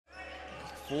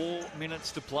4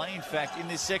 minutes to play, in fact, in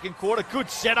this second quarter. Good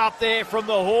setup there from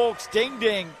the Hawks.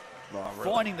 Ding.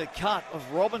 Finding the cut of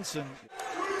Robinson.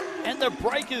 And the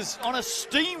Breakers on a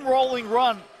steamrolling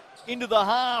run into the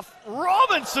half.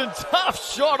 Robinson, tough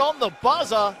shot on the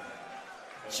buzzer.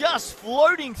 Just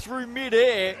floating through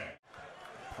midair.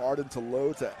 Harden to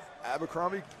low to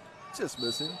Abercrombie. Just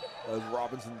missing as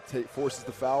Robinson forces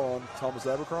the foul on Thomas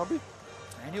Abercrombie.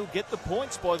 And he'll get the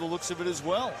points by the looks of it as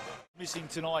well. Missing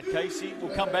tonight, Casey.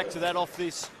 We'll come back to that off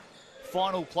this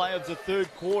final play of the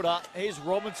third quarter. Here's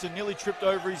Robinson, nearly tripped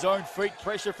over his own feet.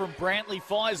 Pressure from Brantley,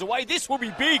 fires away. This will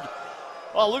be big.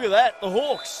 Oh, look at that. The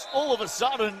Hawks, all of a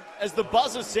sudden, as the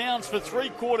buzzer sounds for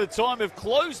three-quarter time, have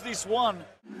closed this one.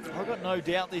 I've got no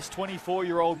doubt this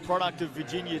 24-year-old product of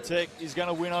Virginia Tech is going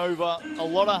to win over a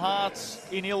lot of hearts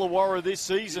in Illawarra this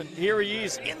season. Here he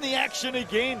is in the action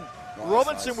again.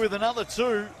 Robinson with another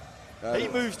two. He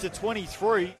moves to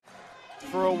 23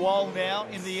 for a while now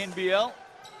in the NBL.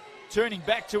 Turning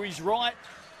back to his right,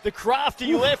 the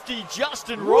crafty lefty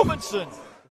Justin Robinson.